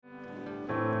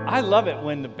I love it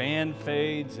when the band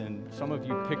fades and some of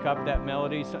you pick up that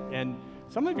melody, and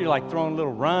some of you like throwing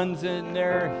little runs in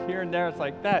there, here and there. It's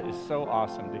like, that is so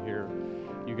awesome to hear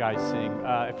you guys sing.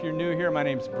 If you're new here, my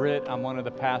name's Britt. I'm one of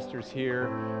the pastors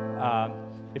here.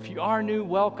 If you are new,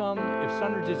 welcome. If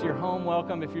Sunridge is your home,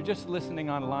 welcome. If you're just listening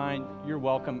online, you're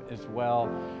welcome as well.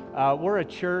 We're a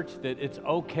church that it's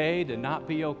okay to not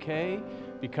be okay,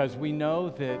 because we know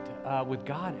that with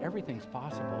God, everything's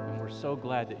possible, and we're so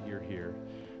glad that you're here.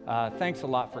 Thanks a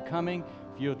lot for coming.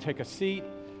 If you'll take a seat.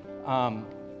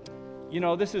 You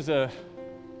know, this is a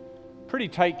pretty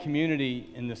tight community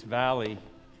in this valley,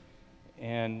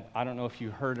 and I don't know if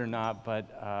you heard or not, but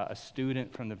a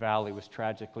student from the valley was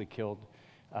tragically killed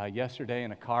yesterday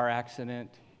in a car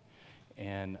accident,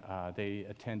 and they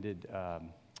attended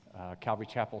Calvary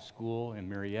Chapel School in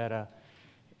Marietta,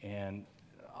 and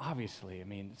obviously, I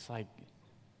mean, it's like,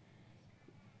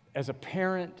 as a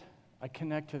parent, I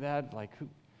connect to that, like,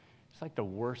 it's like the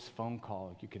worst phone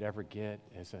call you could ever get.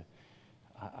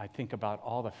 I think about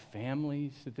all the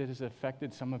families that it has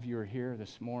affected. Some of you are here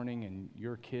this morning, and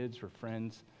your kids or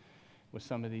friends with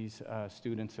some of these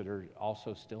students that are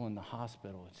also still in the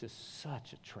hospital. It's just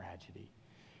such a tragedy.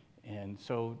 And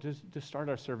so to start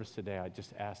our service today, I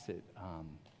just ask that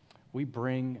we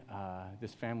bring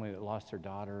this family that lost their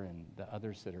daughter and the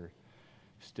others that are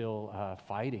still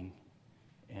fighting,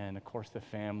 and of course the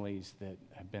families that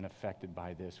have been affected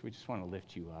by this. We just want to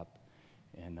lift you up.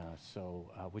 And so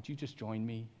would you just join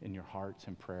me in your hearts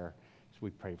in prayer as we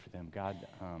pray for them? God,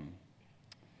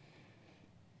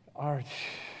 our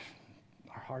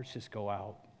hearts just go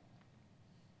out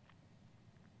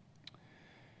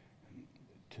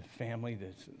to the family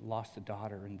that's lost a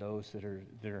daughter and those that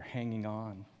are hanging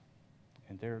on.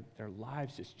 And their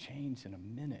lives just change in a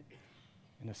minute,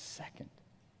 in a second.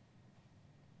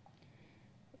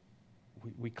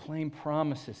 We claim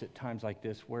promises at times like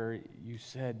this where you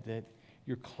said that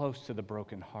you're close to the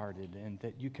brokenhearted and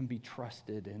that you can be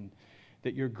trusted and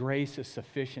that your grace is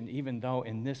sufficient, even though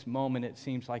in this moment it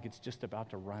seems like it's just about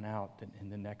to run out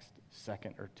in the next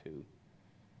second or two.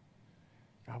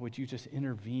 God, would you just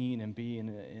intervene and be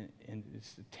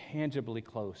tangibly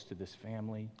close to this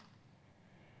family?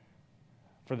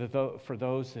 For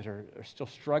those that are still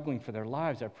struggling for their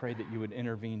lives, I pray that you would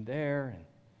intervene there and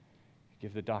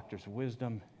give the doctors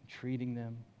wisdom in treating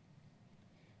them.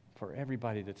 For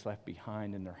everybody that's left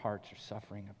behind and their hearts are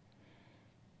suffering,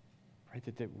 I pray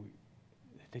that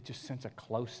they just sense a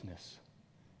closeness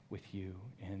with you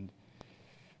and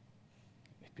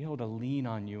be able to lean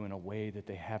on you in a way that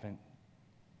they haven't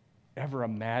ever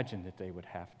imagined that they would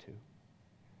have to.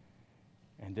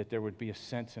 And that there would be a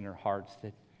sense in their hearts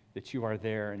that you are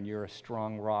there and you're a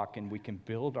strong rock and we can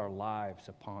build our lives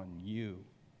upon you.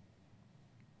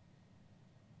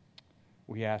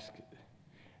 We ask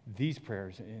these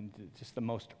prayers in just the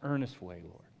most earnest way,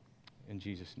 Lord. In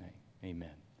Jesus' name,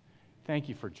 amen. Thank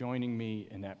you for joining me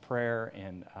in that prayer,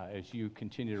 and as you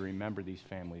continue to remember these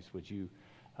families, would you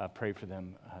pray for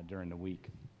them during the week?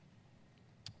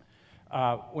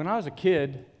 When I was a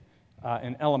kid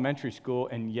in elementary school,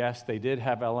 and yes, they did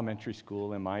have elementary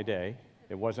school in my day.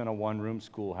 It wasn't a one-room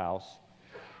schoolhouse.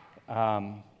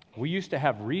 We used to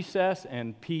have recess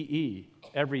and PE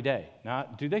every day. Now,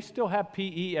 do they still have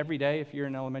PE every day if you're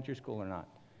in elementary school or not?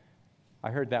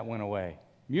 I heard that went away.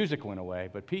 Music went away,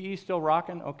 but PE still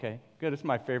rocking? Okay, good. It's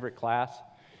my favorite class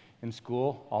in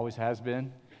school, always has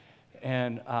been.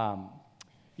 And,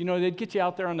 you know, they'd get you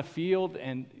out there on the field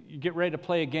and you get ready to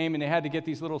play a game, and they had to get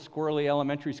these little squirrely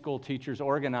elementary school teachers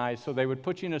organized, so they would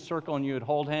put you in a circle and you would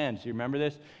hold hands. Do you remember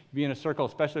this? You'd be in a circle,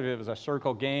 especially if it was a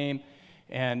circle game.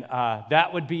 And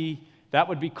that would be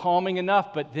calming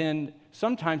enough, but then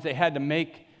sometimes they had to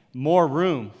make more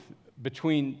room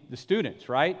between the students,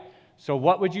 right? So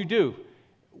what would you do?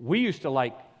 We used to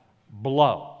like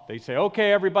blow. They'd say,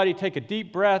 okay, everybody take a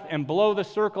deep breath and blow the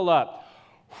circle up.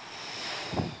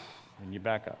 And you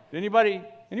back up. Anybody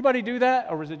do that?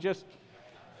 Or was it just,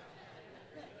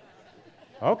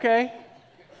 okay.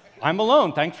 I'm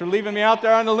alone. Thanks for leaving me out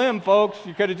there on the limb, folks.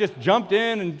 You could have just jumped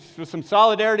in and with some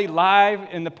solidarity live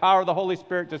in the power of the Holy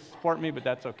Spirit to support me, but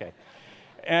that's okay.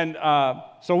 And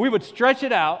so we would stretch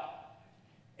it out,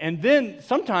 and then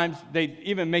sometimes they'd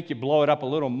even make you blow it up a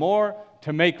little more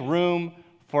to make room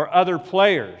for other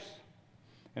players.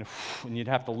 And you'd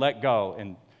have to let go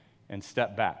and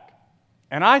step back.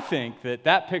 And I think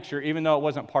that picture, even though it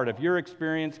wasn't part of your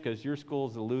experience, because your school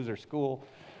is a loser school,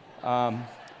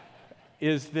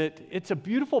 is that it's a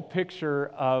beautiful picture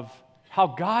of how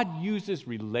God uses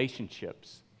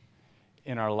relationships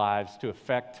in our lives to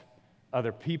affect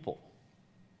other people.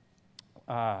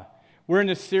 We're in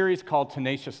this series called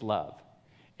Tenacious Love.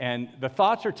 And the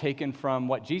thoughts are taken from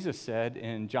what Jesus said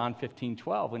in John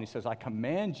 15:12 when he says, I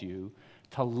command you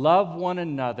to love one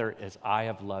another as I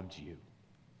have loved you.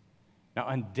 Now,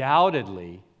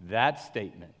 undoubtedly, that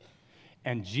statement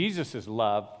and Jesus'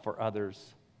 love for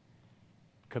others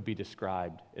could be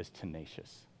described as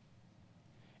tenacious.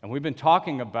 And we've been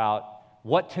talking about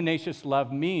what tenacious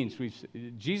love means.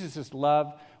 Jesus'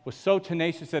 love was so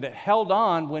tenacious that it held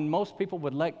on when most people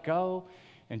would let go,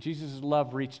 and Jesus'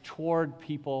 love reached toward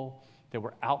people that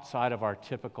were outside of our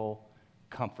typical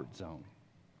comfort zone.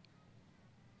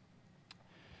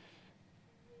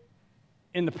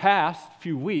 In the past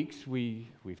few weeks, we've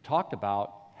talked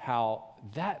about how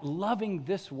that loving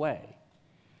this way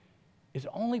is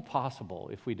only possible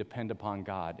if we depend upon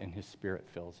God and His Spirit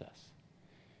fills us.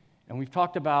 And we've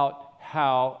talked about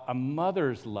how a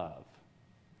mother's love,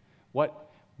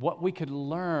 what we could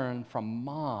learn from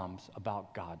moms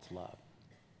about God's love.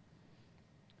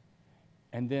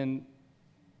 And then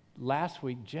last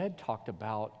week, Jed talked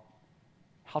about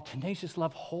how tenacious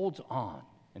love holds on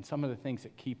and some of the things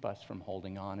that keep us from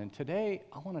holding on. And today,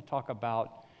 I want to talk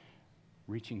about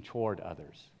reaching toward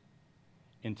others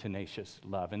in tenacious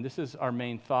love. And this is our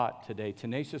main thought today.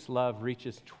 Tenacious love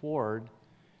reaches toward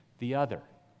the other.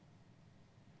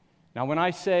 Now, when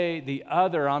I say the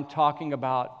other, I'm talking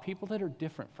about people that are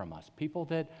different from us, people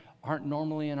that aren't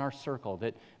normally in our circle,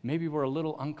 that maybe we're a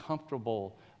little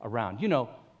uncomfortable around. You know,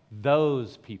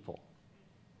 those people.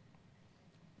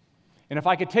 And if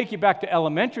I could take you back to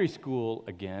elementary school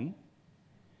again,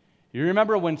 you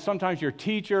remember when sometimes your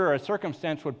teacher or a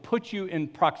circumstance would put you in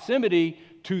proximity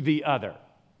to the other.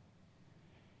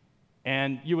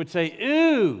 And you would say,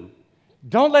 ew,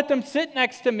 don't let them sit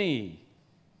next to me.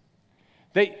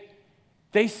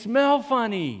 They smell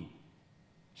funny.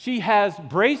 She has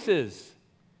braces.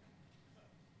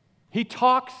 He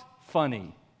talks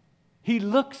funny. He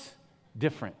looks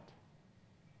different.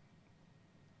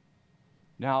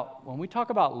 Now, when we talk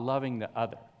about loving the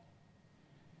other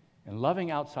and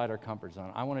loving outside our comfort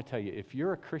zone, I want to tell you, if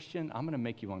you're a Christian, I'm going to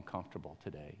make you uncomfortable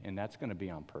today, and that's going to be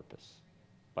on purpose.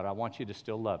 But I want you to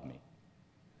still love me.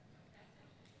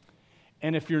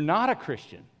 And if you're not a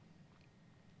Christian,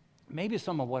 maybe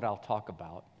some of what I'll talk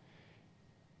about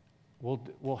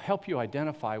will help you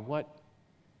identify what,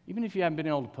 even if you haven't been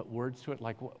able to put words to it,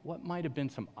 like what might have been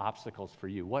some obstacles for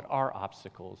you. What are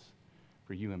obstacles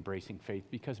for you embracing faith?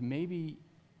 Because maybe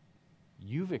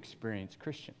you've experienced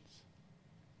Christians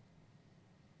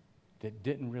that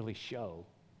didn't really show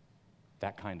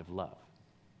that kind of love.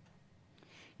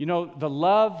 You know, the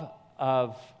love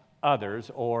of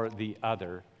others or the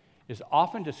other is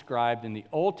often described in the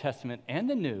Old Testament and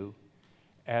the New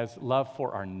as love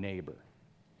for our neighbor.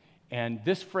 And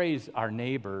this phrase, our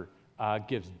neighbor,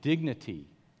 gives dignity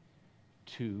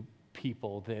to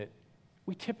people that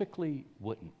we typically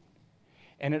wouldn't.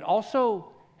 And it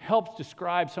also helps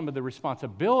describe some of the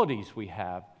responsibilities we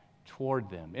have toward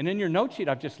them. And in your note sheet,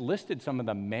 I've just listed some of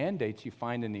the mandates you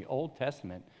find in the Old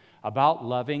Testament about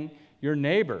loving your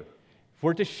neighbor.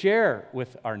 We're to share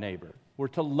with our neighbor. We're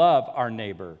to love our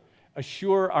neighbor,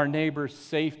 assure our neighbor's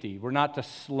safety. We're not to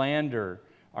slander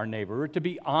our neighbor. We're to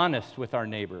be honest with our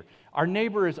neighbor. Our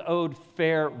neighbor is owed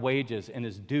fair wages and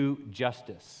is due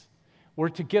justice. We're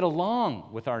to get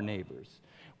along with our neighbors.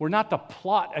 We're not to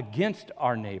plot against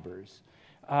our neighbors.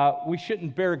 We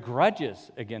shouldn't bear grudges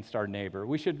against our neighbor.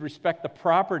 We should respect the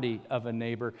property of a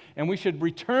neighbor, and we should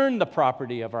return the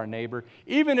property of our neighbor.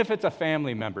 Even if it's a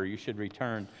family member, you should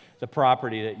return the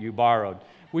property that you borrowed.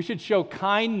 We should show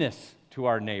kindness to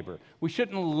our neighbor. We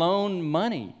shouldn't loan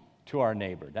money to our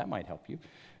neighbor. That might help you.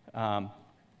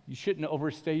 You shouldn't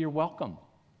overstay your welcome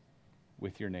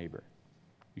with your neighbor.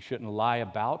 You shouldn't lie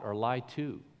about or lie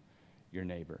to your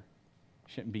neighbor.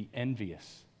 You shouldn't be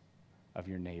envious of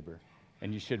your neighbor.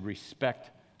 And you should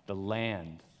respect the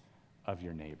land of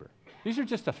your neighbor. These are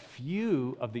just a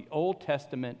few of the Old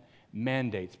Testament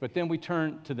mandates. But then we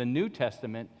turn to the New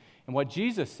Testament and what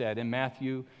Jesus said in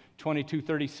Matthew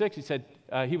 22:36. He said,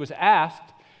 he was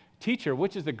asked, "Teacher,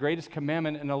 which is the greatest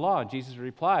commandment in the law?" Jesus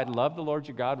replied, "Love the Lord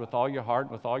your God with all your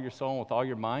heart, with all your soul, and with all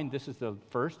your mind. This is the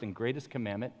first and greatest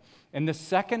commandment. And the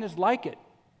second is like it.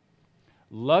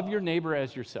 Love your neighbor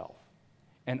as yourself.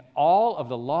 And all of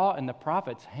the law and the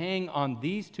prophets hang on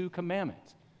these two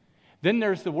commandments." Then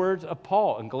there's the words of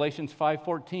Paul in Galatians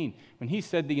 5:14, when he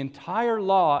said the entire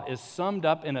law is summed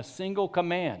up in a single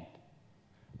command: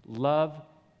 love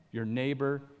your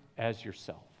neighbor as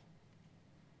yourself.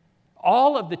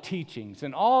 All of the teachings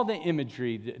and all the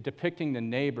imagery depicting the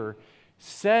neighbor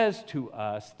says to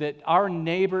us that our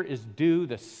neighbor is due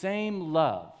the same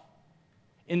love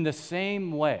in the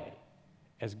same way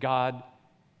as God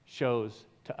shows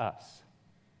to us.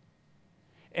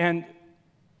 And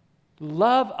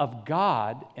love of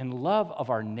God and love of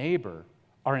our neighbor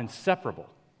are inseparable.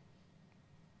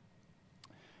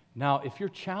 Now, if you're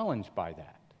challenged by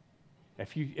that,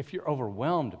 if you're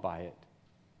overwhelmed by it,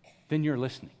 then you're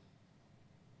listening.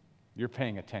 You're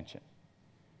paying attention,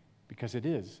 because it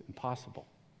is impossible.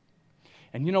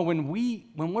 And you know, when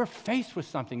we're faced with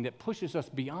something that pushes us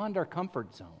beyond our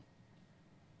comfort zone,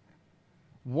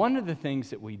 one of the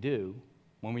things that we do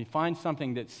when we find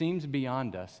something that seems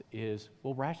beyond us is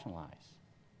we'll rationalize.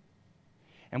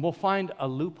 And we'll find a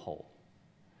loophole,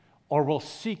 or we'll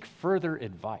seek further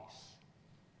advice.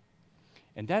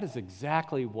 And that is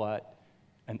exactly what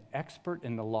an expert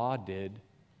in the law did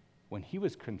when he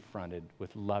was confronted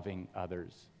with loving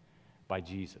others by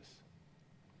Jesus.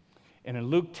 And in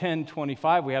Luke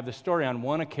 10:25, we have the story. On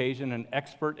one occasion, an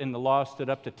expert in the law stood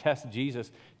up to test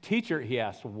Jesus. "Teacher," he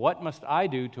asked, "what must I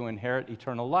do to inherit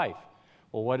eternal life?"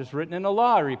 "Well, what is written in the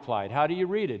law?" I replied. "How do you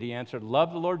read it?" He answered,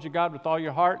 "Love the Lord your God with all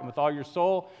your heart and with all your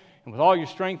soul and with all your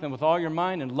strength and with all your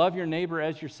mind, and love your neighbor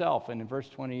as yourself." And in verse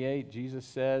 28, Jesus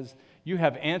says, "You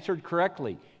have answered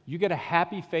correctly. You get a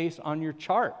happy face on your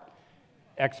chart,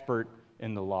 expert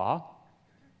in the law.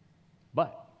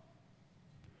 But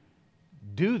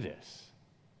do this,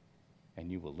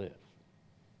 and you will live."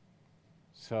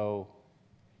 So,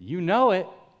 you know it.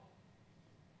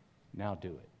 Now do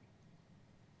it.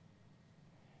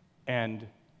 And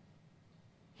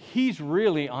he's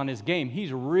really on his game.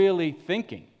 He's really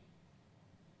thinking.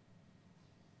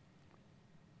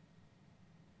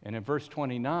 And in verse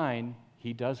 29,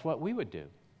 he does what we would do.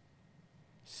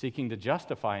 Seeking to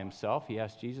justify himself, he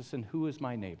asked Jesus, "And who is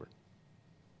my neighbor?"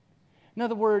 In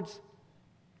other words,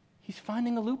 he's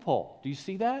finding a loophole. Do you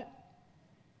see that?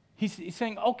 He's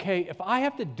saying, okay, if I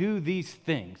have to do these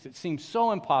things that seem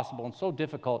so impossible and so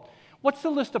difficult, what's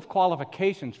the list of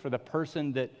qualifications for the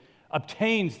person that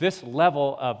obtains this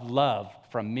level of love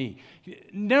from me?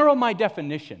 Narrow my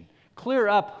definition. Clear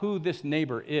up who this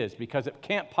neighbor is, because it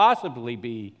can't possibly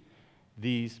be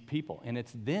these people. And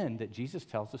it's then that Jesus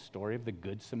tells the story of the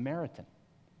Good Samaritan.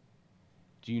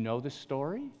 Do you know this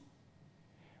story?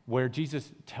 Where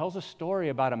Jesus tells a story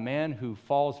about a man who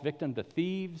falls victim to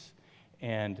thieves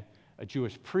and a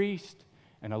Jewish priest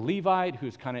and a Levite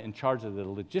who's kind of in charge of the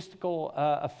logistical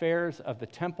affairs of the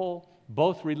temple,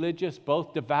 both religious,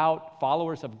 both devout,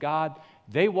 followers of God.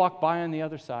 They walk by on the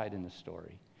other side in the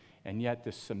story. And yet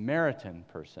this Samaritan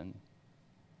person,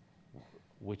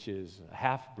 which is a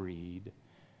half-breed,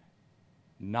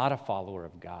 not a follower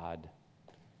of God,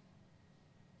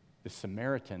 the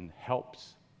Samaritan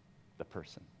helps the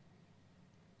person.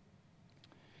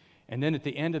 And then at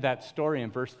the end of that story, in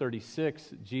verse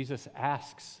 36, Jesus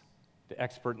asks the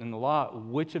expert in the law,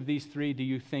 "Which of these three do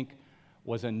you think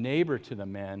was a neighbor to the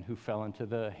man who fell into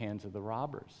the hands of the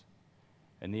robbers?"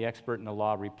 And the expert in the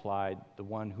law replied, "The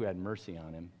one who had mercy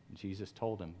on him." Jesus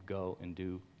told him, "Go and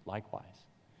do likewise."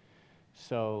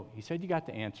 So he said, you got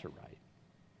the answer right.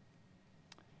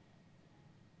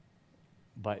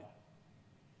 But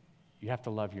you have to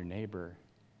love your neighbor.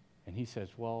 And he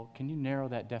says, well, can you narrow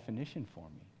that definition for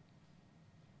me?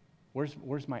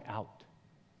 Where's my out?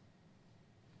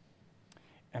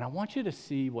 And I want you to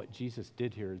see what Jesus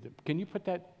did here. Can you put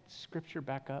that scripture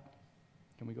back up?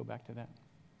 Can we go back to that?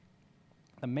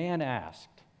 The man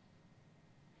asked,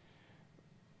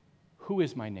 "Who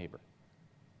is my neighbor?"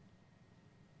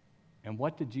 And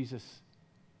what did Jesus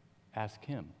ask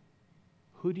him?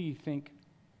 Who do you think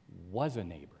was a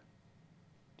neighbor?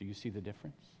 Do you see the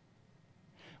difference?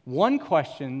 One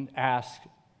question asked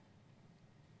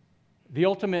the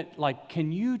ultimate, like,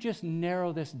 can you just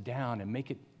narrow this down and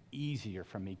make it easier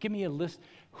for me? Give me a list.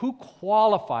 Who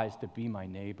qualifies to be my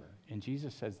neighbor? And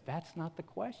Jesus says, that's not the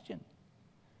question.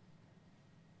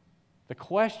 The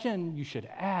question you should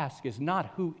ask is not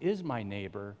who is my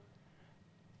neighbor.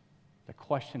 The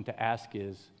question to ask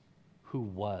is who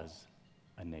was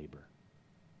a neighbor?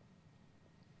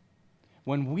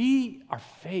 When we are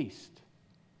faced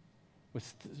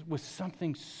with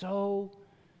something so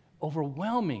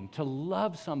overwhelming to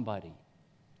love somebody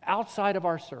outside of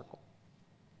our circle,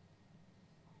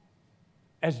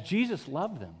 as Jesus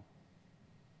loved them,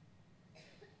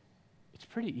 it's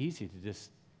pretty easy to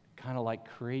just kind of like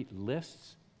create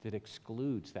lists that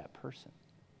excludes that person.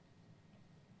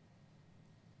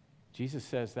 Jesus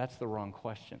says that's the wrong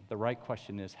question. The right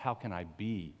question is, how can I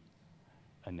be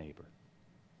a neighbor?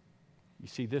 You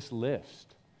see, this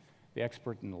list, the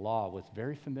expert in the law was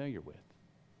very familiar with.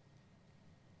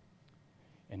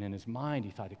 And in his mind,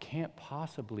 he thought, it can't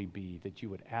possibly be that you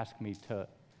would ask me to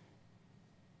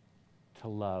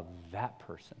love that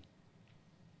person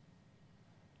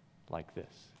like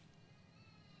this.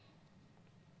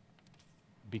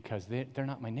 because they're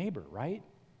not my neighbor, right?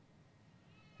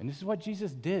 And this is what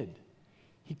Jesus did.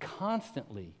 He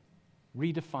constantly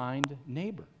redefined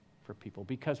neighbor for people,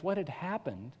 because what had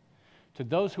happened to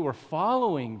those who were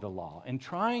following the law and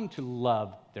trying to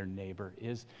love their neighbor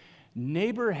is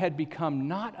neighbor had become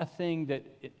not a thing that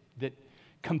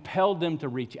compelled them to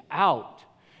reach out.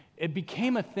 It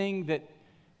became a thing that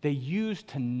they used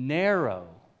to narrow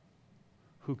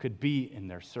who could be in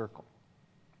their circle.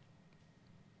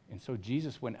 And so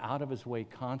Jesus went out of his way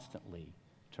constantly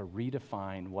to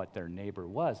redefine what their neighbor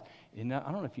was. And I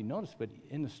don't know if you noticed, but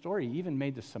in the story, he even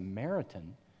made the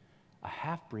Samaritan a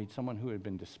half-breed, someone who had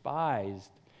been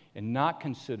despised and not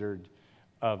considered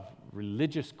of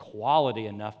religious quality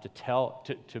enough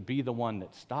to be the one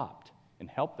that stopped and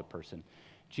helped the person.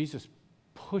 Jesus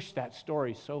pushed that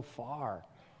story so far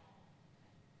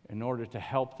in order to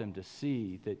help them to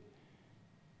see that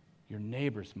your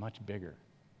neighbor's much bigger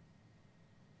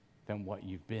than what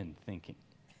you've been thinking.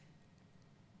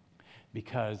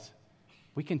 Because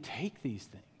we can take these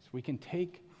things, we can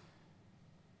take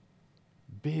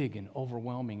big and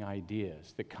overwhelming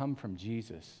ideas that come from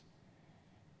Jesus,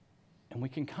 and we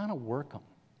can kind of work them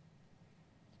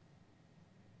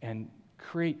and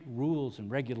create rules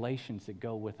and regulations that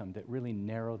go with them that really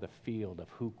narrow the field of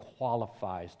who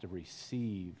qualifies to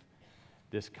receive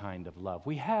this kind of love.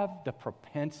 We have the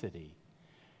propensity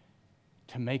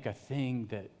to make a thing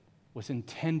that was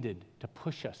intended to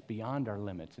push us beyond our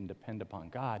limits and depend upon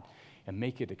God and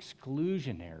make it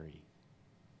exclusionary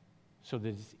so that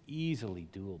it's easily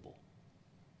doable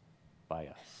by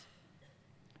us.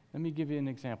 Let me give you an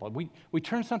example. We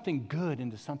turn something good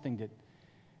into something that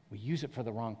we use it for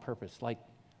the wrong purpose, like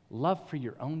love for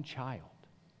your own child.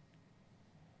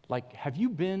 Like, have you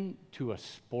been to a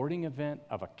sporting event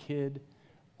of a kid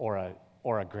or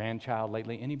a grandchild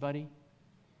lately? Anybody?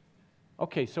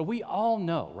 Okay, so we all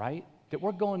know, right, that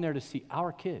we're going there to see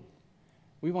our kid.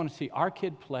 We want to see our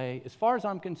kid play. As far as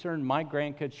I'm concerned, my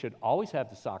grandkids should always have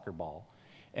the soccer ball,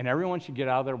 and everyone should get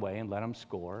out of their way and let them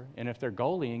score. And if they're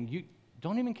goalieing, you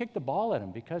don't even kick the ball at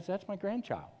them, because that's my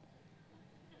grandchild.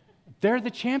 They're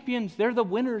the champions. They're the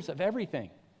winners of everything.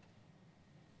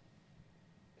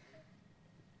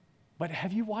 But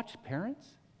have you watched parents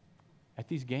at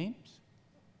these games?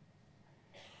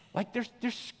 Like,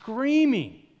 they're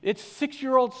screaming. It's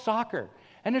 6-year-old soccer.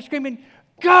 And they're screaming,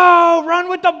 "Go! Run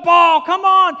with the ball! Come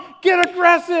on! Get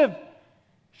aggressive!"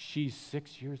 She's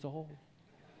 6 years old.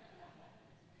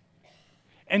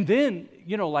 And then,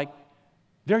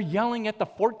 they're yelling at the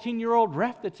 14-year-old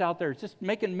ref that's out there, just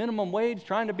making minimum wage,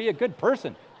 trying to be a good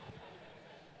person.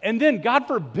 And then, God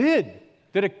forbid,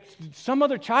 that some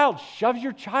other child shoves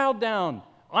your child down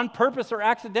on purpose or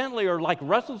accidentally, or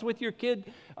wrestles with your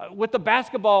kid with the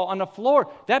basketball on the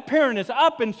floor. That parent is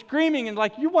up and screaming and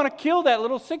you want to kill that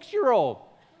little 6-year-old.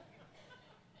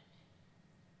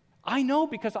 I know,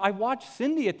 because I watch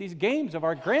Cindy at these games of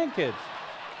our grandkids.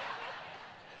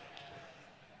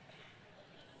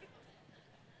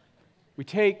 We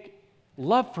take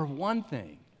love for one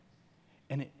thing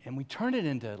and we turn it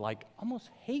into almost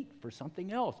hate for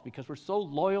something else, because we're so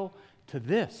loyal to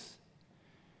this.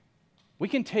 We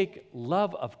can take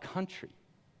love of country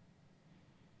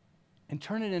and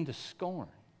turn it into scorn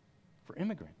for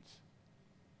immigrants.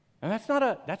 And that's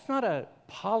not a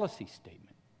policy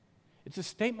statement. It's a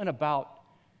statement about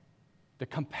the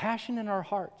compassion in our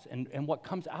hearts and what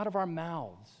comes out of our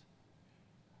mouths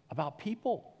about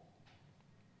people.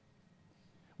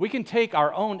 We can take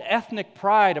our own ethnic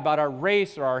pride about our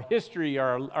race or our history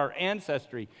or our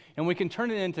ancestry, and we can turn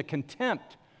it into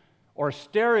contempt or a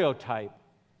stereotype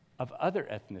of other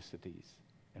ethnicities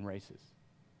and races.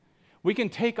 We can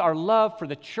take our love for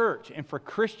the church and for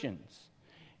Christians,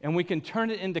 and we can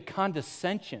turn it into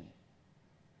condescension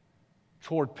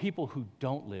toward people who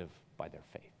don't live by their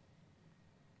faith.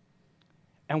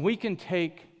 And we can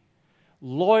take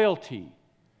loyalty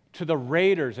to the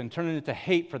Raiders and turn it into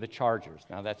hate for the Chargers.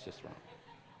 Now, that's just wrong.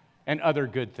 And other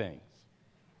good things.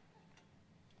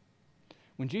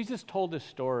 When Jesus told this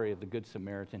story of the Good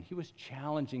Samaritan, he was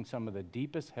challenging some of the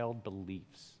deepest held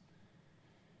beliefs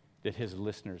that his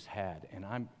listeners had. And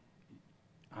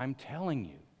I'm telling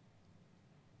you,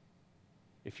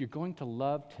 if you're going to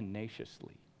love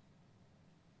tenaciously,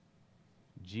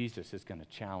 Jesus is going to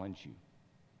challenge you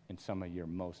in some of your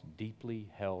most deeply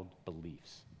held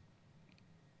beliefs.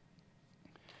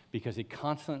 Because he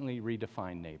constantly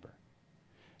redefined neighbor.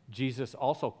 Jesus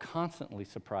also constantly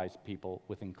surprised people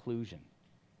with inclusion.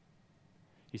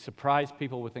 He surprised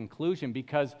people with inclusion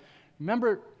because,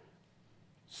 remember,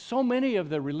 so many of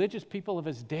the religious people of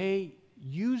his day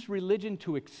used religion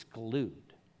to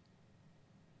exclude.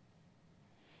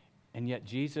 And yet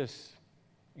Jesus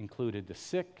included the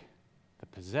sick, the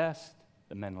possessed,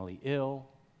 the mentally ill,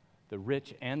 the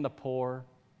rich and the poor,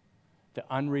 the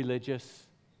unreligious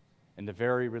and the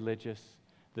very religious,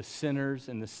 the sinners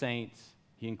and the saints.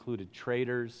 He included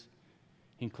traitors.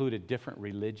 He included different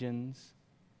religions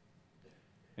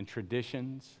and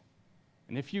traditions.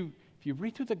 And if you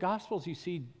read through the Gospels, you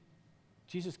see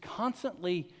Jesus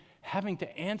constantly having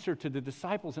to answer to the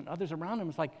disciples and others around him.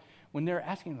 It's like when they're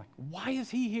asking, like, why is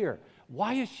he here?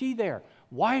 Why is she there?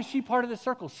 Why is she part of the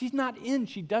circle? She's not in.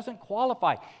 She doesn't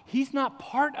qualify. He's not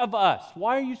part of us.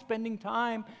 Why are you spending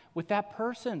time with that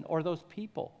person or those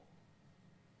people?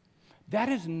 That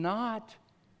is not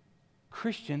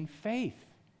Christian faith.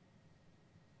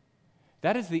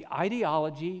 That is the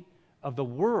ideology of the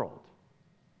world.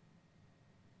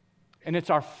 And it's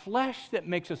our flesh that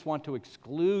makes us want to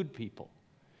exclude people.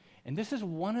 And this is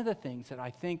one of the things that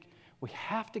I think we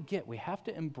have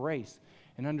to embrace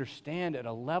and understand at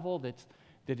a level that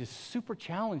is super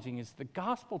challenging, is the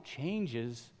gospel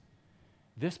changes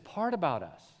this part about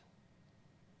us.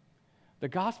 The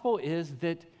gospel is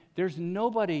that there's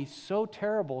nobody so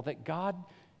terrible that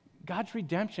God's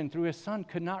redemption through his Son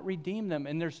could not redeem them,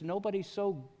 and there's nobody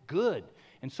so good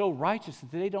and so righteous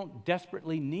that they don't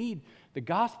desperately need the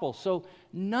gospel. So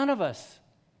none of us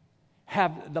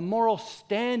have the moral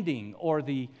standing or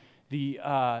the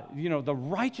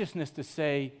righteousness to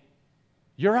say,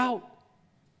 you're out.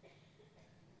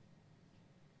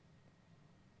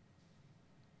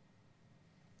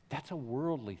 That's a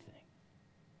worldly thing.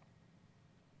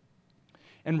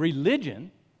 And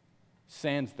religion,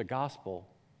 sans the gospel,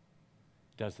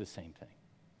 does the same thing.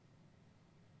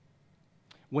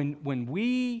 When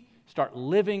we start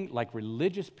living like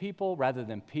religious people rather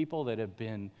than people that have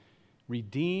been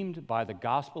redeemed by the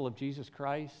gospel of Jesus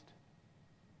Christ,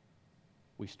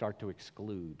 we start to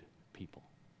exclude people.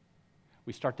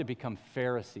 We start to become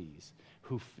Pharisees.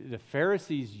 The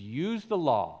Pharisees used the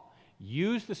law,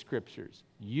 used the scriptures,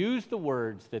 used the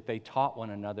words that they taught one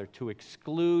another to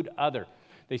exclude other.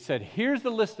 They said, here's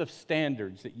the list of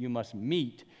standards that you must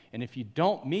meet, and if you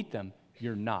don't meet them,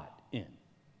 you're not in.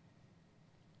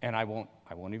 And I won't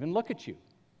even look at you.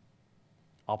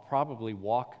 I'll probably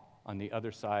walk on the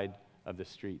other side of the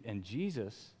street. And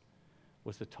Jesus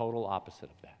was the total opposite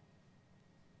of that.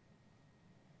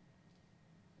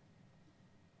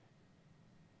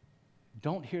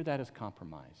 Don't hear that as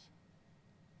compromise.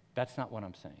 That's not what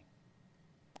I'm saying.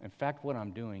 In fact, what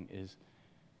I'm doing is,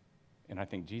 and I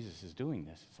think Jesus is doing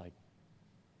this, it's like,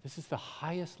 this is the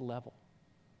highest level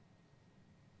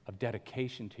of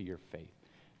dedication to your faith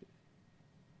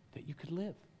that you could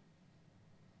live.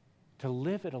 To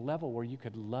live at a level where you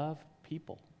could love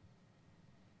people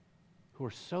who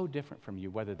are so different from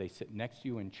you, whether they sit next to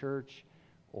you in church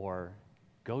or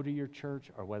go to your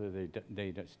church or whether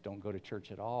they just don't go to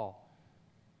church at all.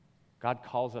 God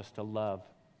calls us to love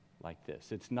like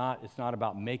this. It's not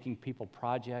about making people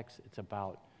projects. It's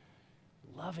about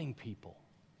loving people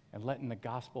and letting the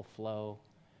gospel flow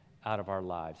out of our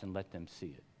lives and let them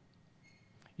see it.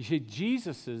 You see,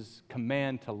 Jesus'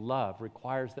 command to love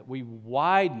requires that we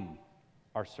widen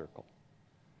our circle,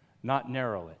 not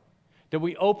narrow it. That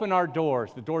we open our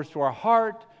doors, the doors to our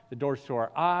heart, the doors to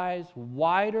our eyes,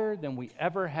 wider than we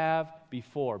ever have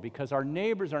before. Because our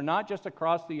neighbors are not just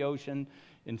across the ocean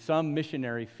in some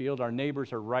missionary field, our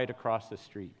neighbors are right across the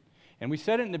street. And we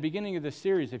said it in the beginning of this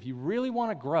series, if you really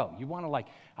want to grow, you want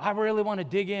to I really want to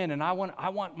dig in and I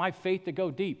want my faith to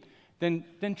go deep, then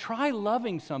try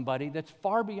loving somebody that's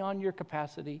far beyond your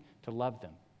capacity to love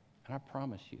them. And I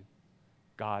promise you,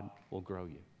 God will grow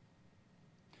you.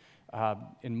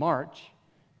 In March,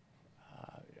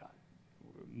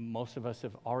 most of us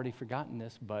have already forgotten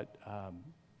this, but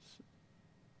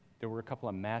there were a couple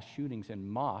of mass shootings in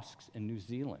mosques in New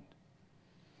Zealand.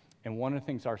 And one of the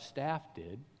things our staff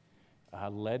did,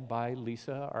 led by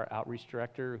Lisa, our outreach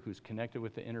director, who's connected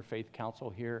with the Interfaith Council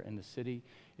here in the city,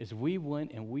 is we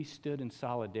went and we stood in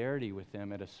solidarity with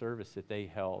them at a service that they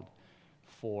held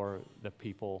for the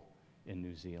people in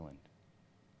New Zealand.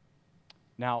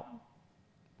 Now,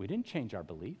 we didn't change our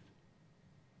belief.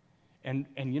 And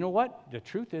you know what? The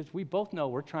truth is, we both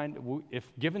know if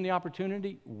given the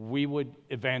opportunity, we would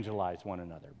evangelize one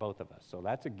another, both of us. So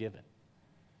that's a given.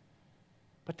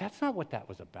 But that's not what that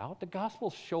was about. The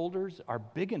gospel's shoulders are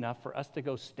big enough for us to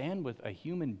go stand with a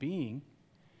human being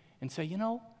and say,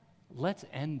 let's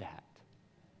end that.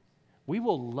 We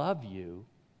will love you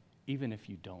even if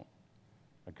you don't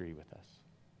agree with us.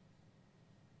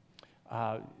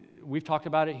 We've talked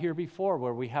about it here before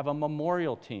where we have a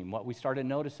memorial team. What we started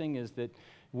noticing is that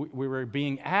we were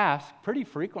being asked pretty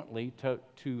frequently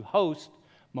to host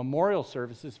Memorial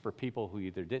services for people who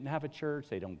either didn't have a church,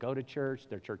 they don't go to church,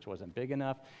 their church wasn't big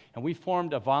enough. And we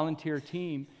formed a volunteer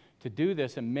team to do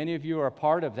this, and many of you are a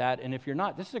part of that. And if you're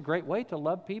not, this is a great way to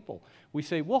love people. We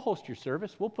say, we'll host your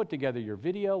service, we'll put together your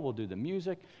video, we'll do the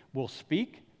music, we'll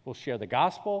speak, we'll share the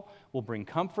gospel, we'll bring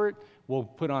comfort, we'll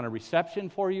put on a reception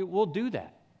for you, we'll do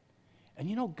that. And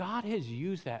you know, God has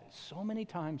used that so many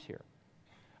times here.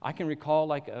 I can recall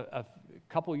like a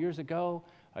couple years ago,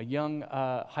 a young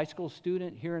high school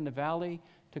student here in the valley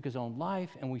took his own life,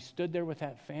 and we stood there with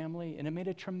that family, and it made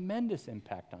a tremendous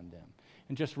impact on them.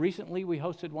 And just recently, we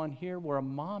hosted one here where a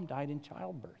mom died in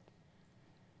childbirth.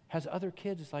 Has other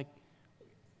kids. It's like,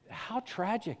 how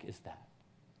tragic is that?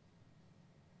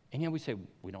 And yet we say,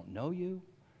 we don't know you.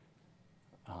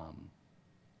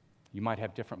 You might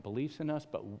have different beliefs than us,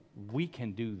 but we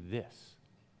can do this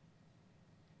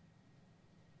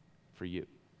for you.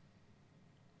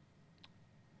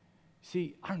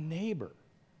 See, our neighbor,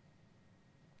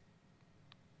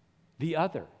 the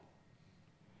other,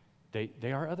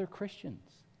 they are other Christians.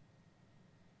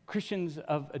 Christians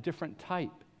of a different type.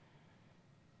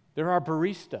 They're our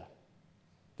barista.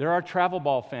 They're our travel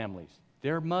ball families.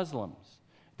 They're Muslims.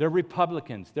 They're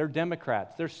Republicans. They're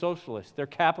Democrats. They're socialists. They're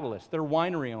capitalists. They're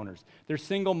winery owners. They're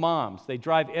single moms. They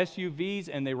drive SUVs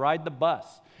and they ride the bus.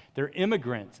 They're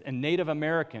immigrants and Native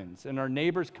Americans, and our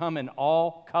neighbors come in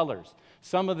all colors.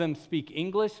 Some of them speak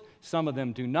English, some of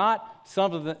them do not.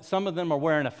 Some of them are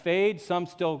wearing a fade, some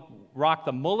still rock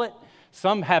the mullet.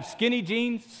 Some have skinny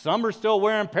jeans, some are still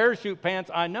wearing parachute pants,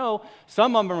 I know.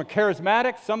 Some of them are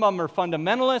charismatic, some of them are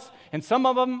fundamentalists, and some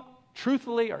of them,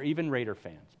 truthfully, are even Raider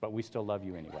fans, but we still love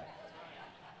you anyway.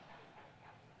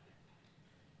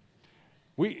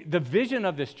 The vision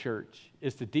of this church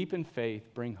is to deepen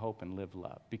faith, bring hope, and live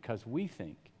love, because we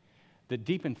think that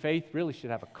deepen faith really should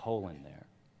have a colon there.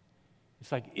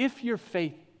 It's like if your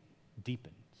faith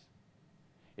deepens,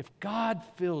 if God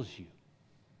fills you,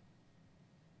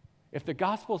 if the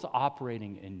gospel is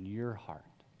operating in your heart,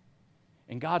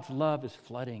 and God's love is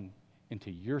flooding into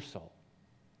your soul,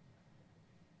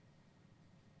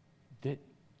 that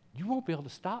you won't be able to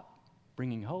stop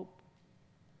bringing hope,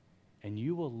 and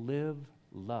you will live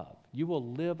love. You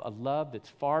will live a love that's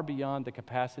far beyond the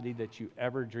capacity that you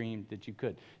ever dreamed that you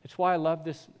could. That's why I love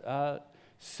this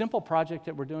simple project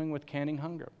that we're doing with Canning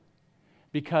Hunger,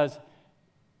 because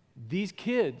these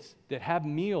kids that have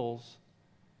meals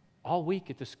all week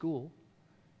at the school,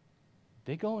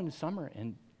 they go in the summer,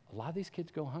 and a lot of these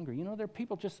kids go hungry. You know, there are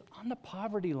people just on the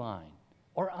poverty line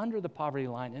or under the poverty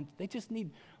line, and they just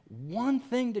need one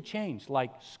thing to change,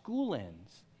 like school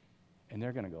ends, and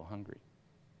they're going to go hungry.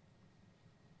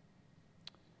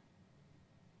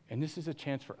 And this is a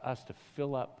chance for us to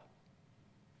fill up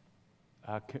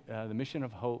the Mission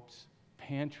of Hope's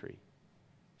pantry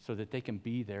so that they can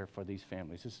be there for these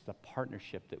families. This is the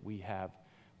partnership that we have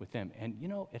with them. And, you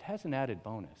know, it has an added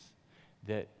bonus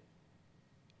that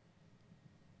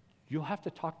you'll have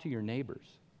to talk to your neighbors.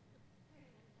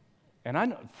 And I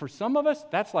know for some of us,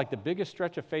 that's like the biggest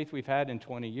stretch of faith we've had in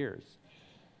 20 years.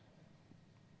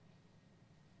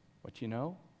 But you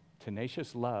know,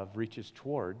 tenacious love reaches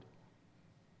toward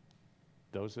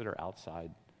those that are outside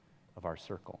of our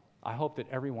circle. I hope that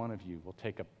every one of you will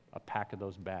take a pack of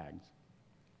those bags,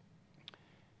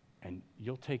 and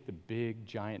you'll take the big,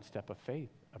 giant step of faith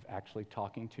of actually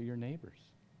talking to your neighbors.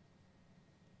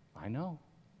 I know.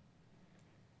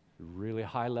 Really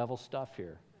high-level stuff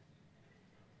here.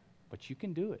 But you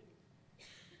can do it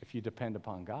if you depend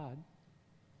upon God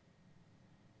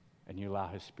and you allow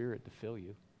His Spirit to fill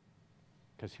you,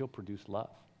 because He'll produce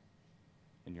love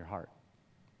in your heart.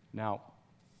 Now,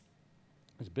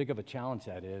 as big of a challenge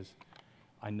that is,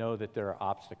 I know that there are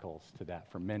obstacles to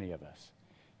that for many of us.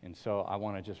 And so I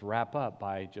want to just wrap up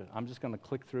by, I'm just going to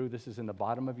click through. This is in the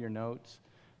bottom of your notes.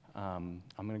 I'm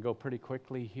going to go pretty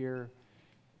quickly here.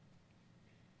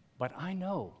 But I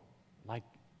know, like,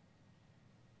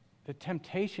 the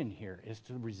temptation here is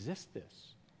to resist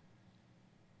this,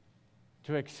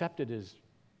 to accept it as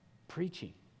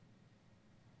preaching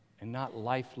and not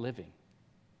life living.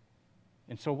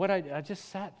 And so what I just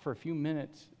sat for a few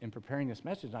minutes in preparing this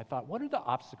message, and I thought, what are the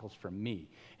obstacles for me?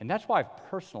 And that's why I've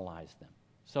personalized them.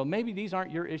 So maybe these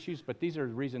aren't your issues, but these are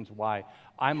the reasons why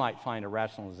I might find a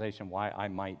rationalization why I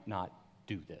might not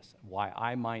do this, why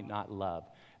I might not love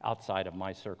outside of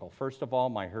my circle. First of all,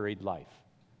 my hurried life.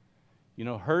 You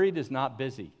know, hurried is not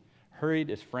busy. Hurried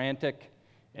is frantic,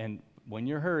 and when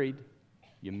you're hurried,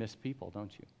 you miss people,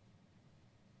 don't you?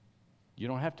 You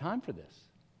don't have time for this.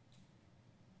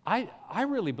 I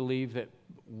really believe that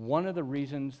one of the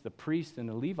reasons the priest and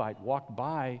the Levite walked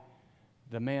by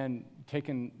the man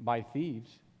taken by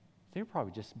thieves, they were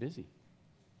probably just busy.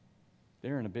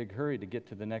 They're in a big hurry to get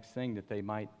to the next thing that they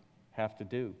might have to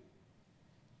do.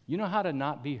 You know how to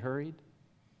not be hurried?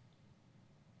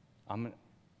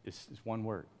 It's one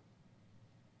word.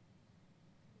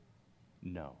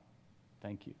 No.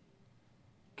 Thank you.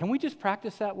 Can we just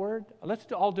practice that word?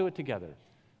 Let's all do it together.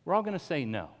 We're all going to say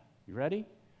no. You ready?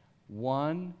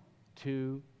 1,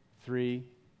 2, 3.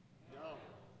 No.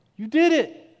 You did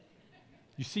it.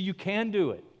 You see, you can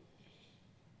do it.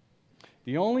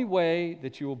 The only way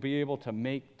that you will be able to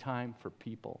make time for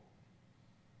people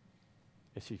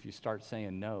is if you start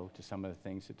saying no to some of the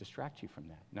things that distract you from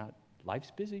that. Now,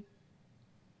 life's busy.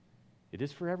 It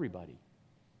is for everybody.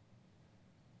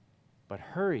 But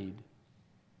hurried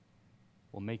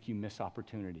will make you miss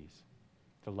opportunities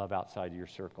to love outside your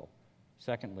circle.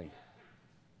 Secondly,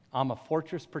 I'm a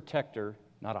fortress protector,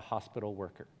 not a hospital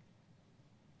worker.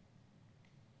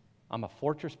 I'm a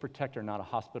fortress protector, not a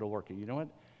hospital worker. You know what?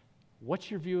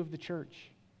 What's your view of the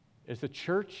church? Is the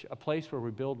church a place where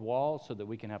we build walls so that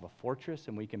we can have a fortress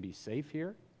and we can be safe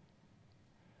here?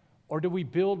 Or do we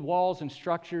build walls and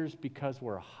structures because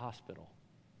we're a hospital?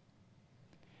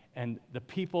 And the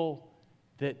people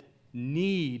that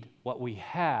need what we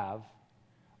have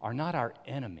are not our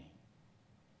enemy.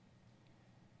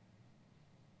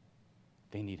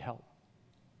 They need help.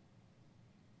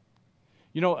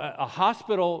 You know, a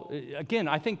hospital, again,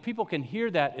 I think people can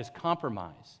hear that as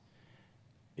compromise.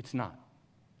 It's not.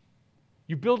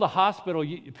 You build a hospital,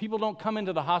 people don't come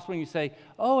into the hospital and you say,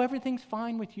 oh, everything's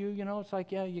fine with you. You know, it's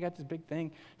like, yeah, you got this big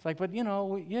thing. It's like, but, you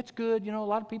know, it's good. You know, a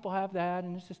lot of people have that.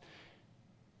 And it's just,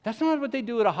 that's not what they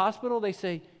do at a hospital. They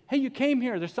say, hey, you came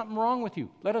here. There's something wrong with you.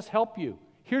 Let us help you.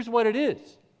 Here's what it is.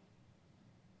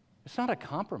 It's not a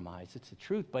compromise. It's the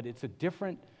truth, but it's a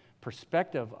different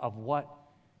perspective of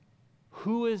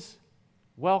who is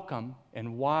welcome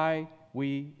and why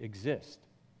we exist.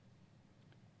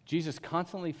 Jesus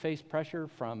constantly faced pressure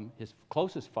from his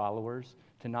closest followers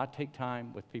to not take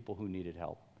time with people who needed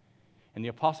help. And the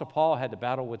Apostle Paul had to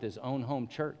battle with his own home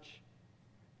church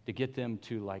to get them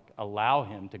to allow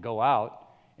him to go out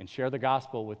and share the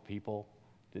gospel with people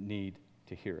that need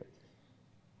to hear it.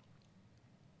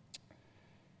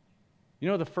 You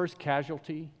know the first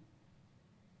casualty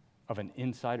of an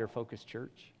insider-focused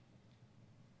church?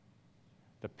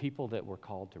 The people that we're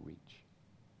called to reach.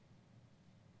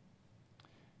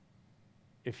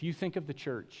 If you think of the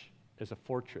church as a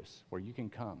fortress where you can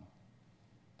come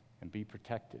and be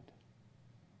protected,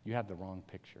 you have the wrong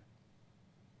picture.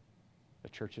 The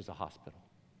church is a hospital.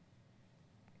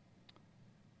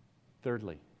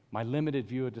 Thirdly, my limited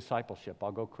view of discipleship.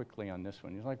 I'll go quickly on this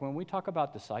one. It's like when we talk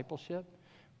about discipleship,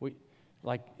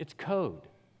 it's code.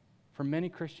 For many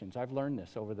Christians, I've learned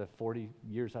this over the 40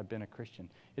 years I've been a Christian.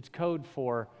 It's code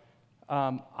for,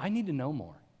 I need to know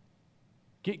more.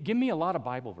 Give me a lot of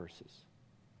Bible verses.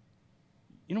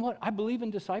 You know what? I believe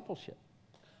in discipleship.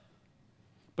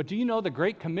 But do you know the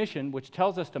Great Commission, which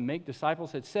tells us to make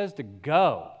disciples, it says to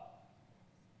go.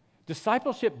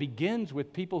 Discipleship begins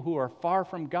with people who are far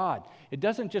from God. It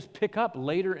doesn't just pick up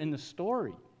later in the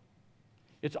story.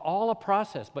 It's all a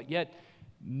process, but yet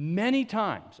many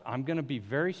times, I'm going to be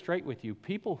very straight with you,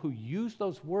 people who use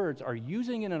those words are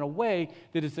using it in a way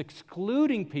that is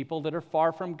excluding people that are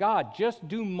far from God. Just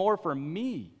do more for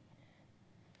me.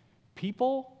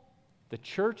 The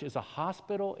church is a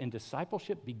hospital, and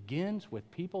discipleship begins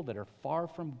with people that are far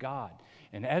from God.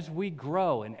 And as we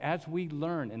grow and as we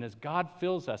learn and as God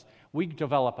fills us, we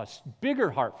develop a bigger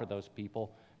heart for those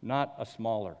people, not a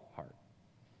smaller heart.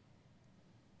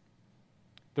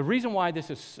 The reason why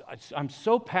I'm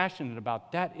so passionate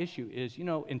about that issue is,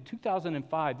 in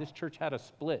 2005, this church had a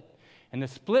split. And the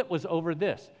split was over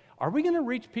this. Are we going to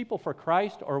reach people for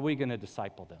Christ, or are we going to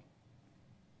disciple them?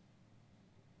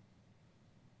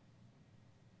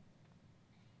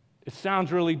 It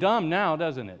sounds really dumb now,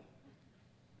 doesn't it?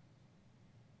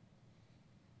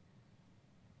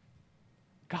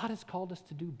 God has called us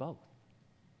to do both.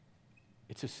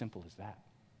 It's as simple as that.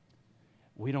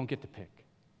 We don't get to pick.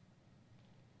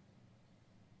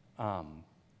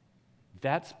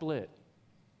 That split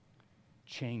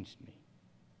changed me.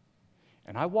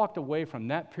 And I walked away from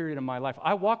that period of my life.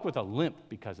 I walked with a limp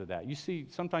because of that. You see,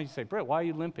 sometimes you say, Brett, why are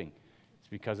you limping? It's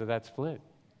because of that split.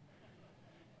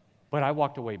 But I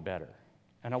walked away better.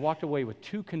 And I walked away with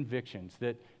two convictions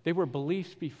that they were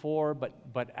beliefs before,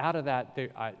 but out of that,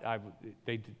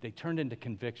 they turned into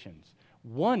convictions.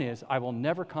 One is, I will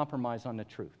never compromise on the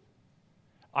truth.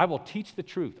 I will teach the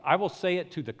truth. I will say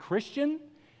it to the Christian,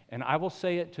 and I will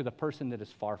say it to the person that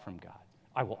is far from God.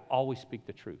 I will always speak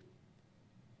the truth.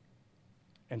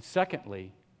 And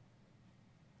secondly,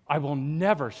 I will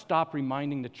never stop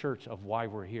reminding the church of why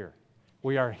we're here.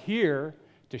 We are here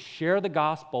to share the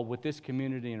gospel with this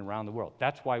community and around the world.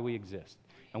 That's why we exist.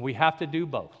 And we have to do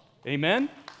both. Amen?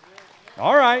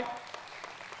 All right.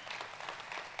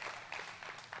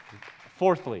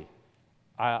 Fourthly,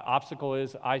 obstacle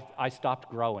is I stopped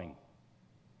growing.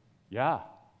 Yeah.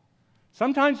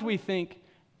 Sometimes we think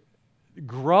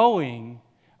growing,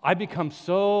 I become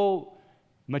so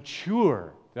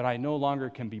mature that I no longer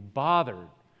can be bothered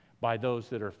by those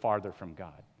that are farther from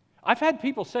God. I've had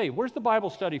people say, where's the Bible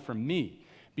study for me?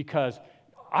 Because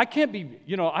I can't be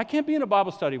in a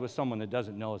Bible study with someone that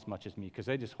doesn't know as much as me because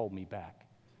they just hold me back.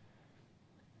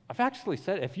 I've actually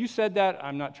said, if you said that,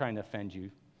 I'm not trying to offend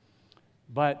you.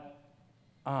 But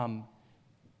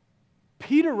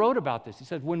Peter wrote about this. He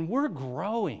said, when we're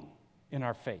growing in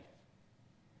our faith,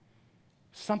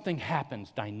 something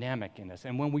happens dynamic in us.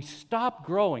 And when we stop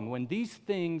growing, when these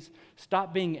things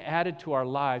stop being added to our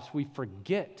lives, we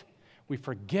forget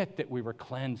that we were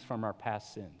cleansed from our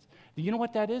past sins. Do you know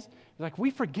what that is? Like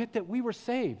we forget that we were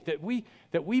saved, that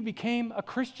we became a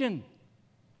Christian.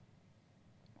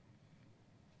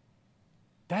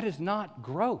 That is not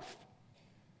growth.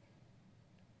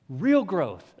 Real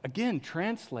growth, again,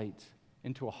 translates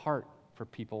into a heart for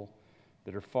people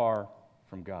that are far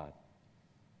from God.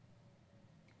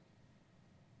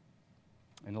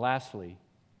 And lastly,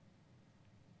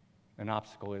 an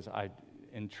obstacle is,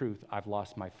 in truth, I've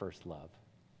lost my first love.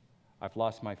 I've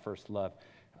lost my first love.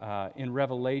 In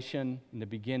Revelation, in the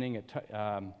beginning, it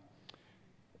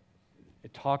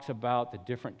talks about the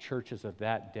different churches of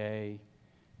that day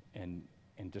and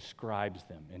describes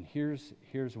them. And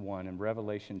here's one in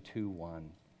Revelation 2:1.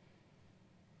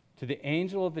 To the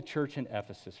angel of the church in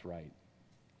Ephesus write,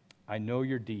 I know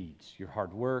your deeds, your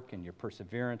hard work, and your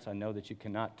perseverance. I know that you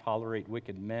cannot tolerate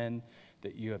wicked men,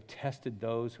 that you have tested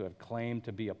those who have claimed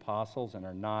to be apostles and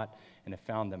are not, and have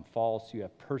found them false. You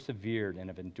have persevered and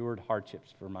have endured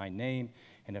hardships for my name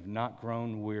and have not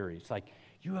grown weary. It's like,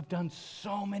 you have done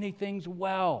so many things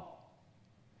well.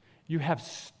 You have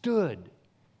stood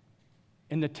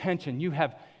in the tension. You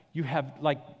have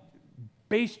like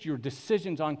based your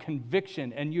decisions on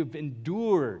conviction, and you've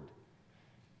endured.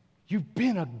 You've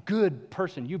been a good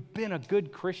person. You've been a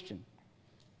good Christian.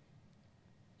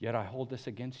 Yet I hold this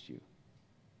against you.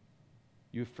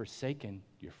 You've forsaken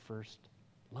your first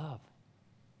love.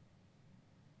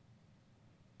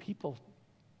 People,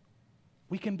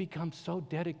 we can become so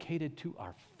dedicated to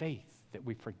our faith that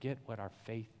we forget what our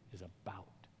faith is about.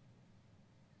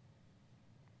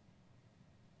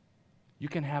 You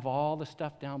can have all the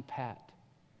stuff down pat,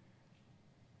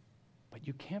 but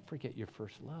you can't forget your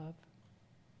first love.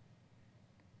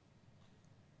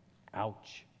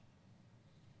 Ouch.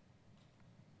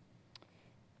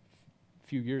 A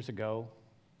few years ago,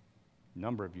 a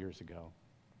number of years ago,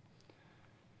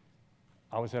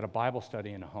 I was at a Bible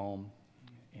study in a home,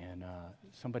 and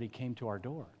somebody came to our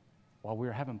door while we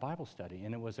were having Bible study,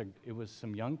 and it was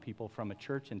some young people from a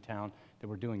church in town that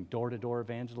were doing door-to-door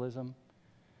evangelism,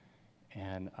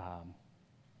 and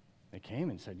they came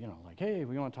and said, like, hey,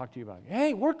 we want to talk to you about it.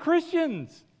 Hey, we're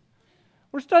Christians.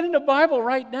 We're studying the Bible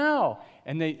right now.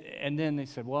 And then they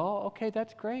said, well, okay,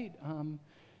 that's great.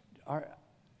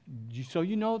 So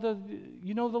you know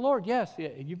the Lord? Yes.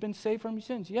 You've been saved from your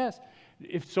sins? Yes.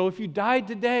 If you died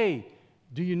today,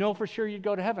 do you know for sure you'd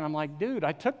go to heaven? I'm like, dude,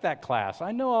 I took that class.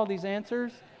 I know all these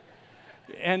answers.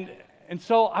 And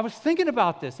so I was thinking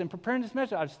about this and preparing this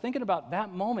message. I was thinking about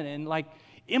that moment, and like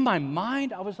in my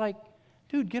mind, I was like,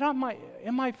 dude, get off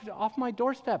my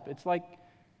doorstep. It's like,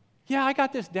 yeah, I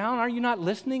got this down. Are you not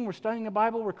listening? We're studying the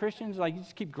Bible. We're Christians. Like, you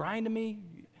just keep grinding me.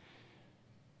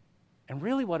 And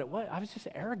really what it was, I was just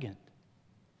arrogant.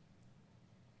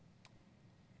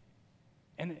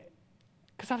 And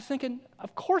because I was thinking,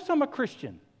 of course I'm a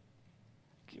Christian.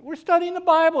 We're studying the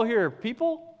Bible here,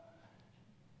 people.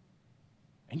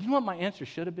 And you know what my answer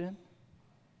should have been?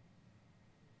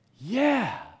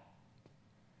 Yeah,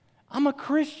 I'm a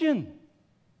Christian.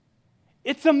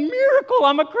 It's a miracle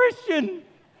I'm a Christian.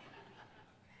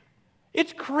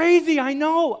 It's crazy, I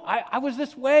know. I was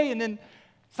this way, and then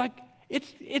it's like,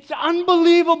 it's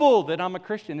unbelievable that I'm a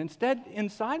Christian. Instead,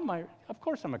 inside of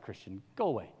course I'm a Christian. Go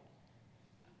away.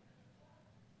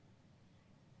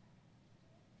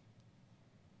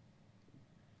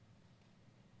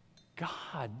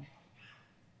 God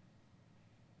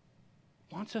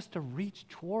wants us to reach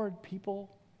toward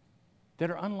people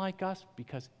that are unlike us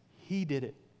because He did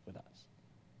it with us.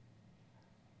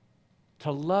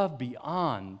 To love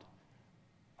beyond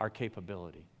our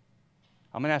capability.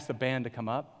 I'm going to ask the band to come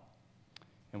up,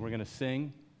 and we're going to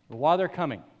sing. But while they're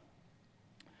coming,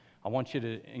 I want you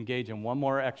to engage in one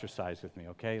more exercise with me,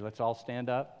 okay? Let's all stand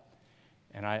up.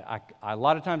 And a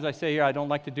lot of times I say here, I don't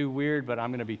like to do weird, but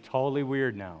I'm going to be totally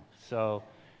weird now. So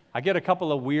I get a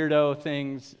couple of weirdo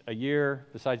things a year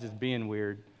besides just being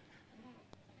weird.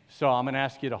 So I'm going to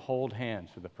ask you to hold hands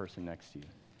with the person next to you.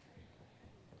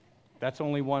 That's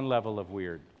only one level of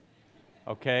weird,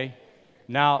 okay?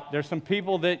 Now, there's some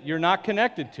people that you're not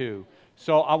connected to,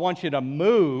 so I want you to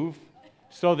move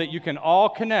so that you can all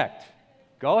connect.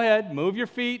 Go ahead, move your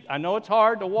feet. I know it's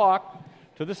hard to walk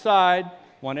to the side.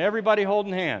 Want everybody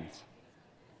holding hands.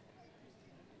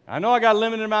 I know I got a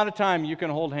limited amount of time. You can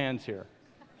hold hands here.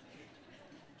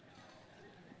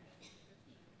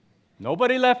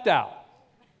 Nobody left out.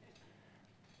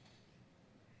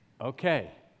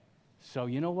 Okay, so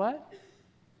you know what?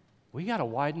 We got to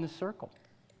widen the circle.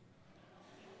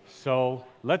 So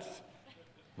let's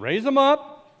raise them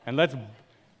up and let's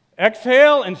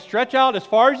exhale and stretch out as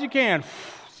far as you can.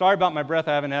 Sorry about my breath.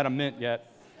 I haven't had a mint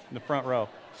yet in the front row.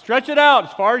 Stretch it out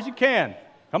as far as you can.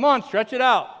 Come on, stretch it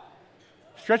out.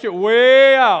 Stretch it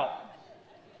way out.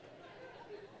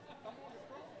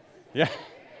 Yeah.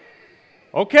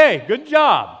 Okay, good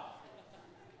job.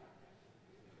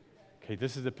 Okay,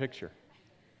 this is the picture.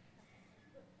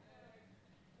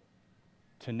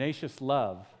 Tenacious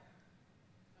love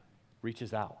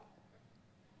reaches out.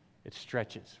 It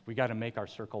stretches. We got to make our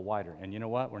circle wider. And you know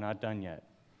what? We're not done yet.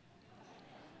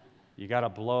 You got to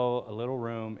blow a little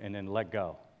room and then let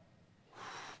go.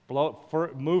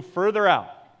 Move further out.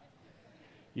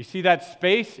 You see that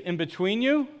space in between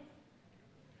you?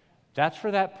 That's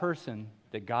for that person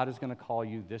that God is going to call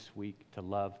you this week to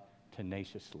love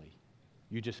tenaciously.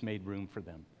 You just made room for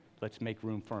them. Let's make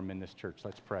room for them in this church.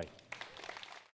 Let's pray.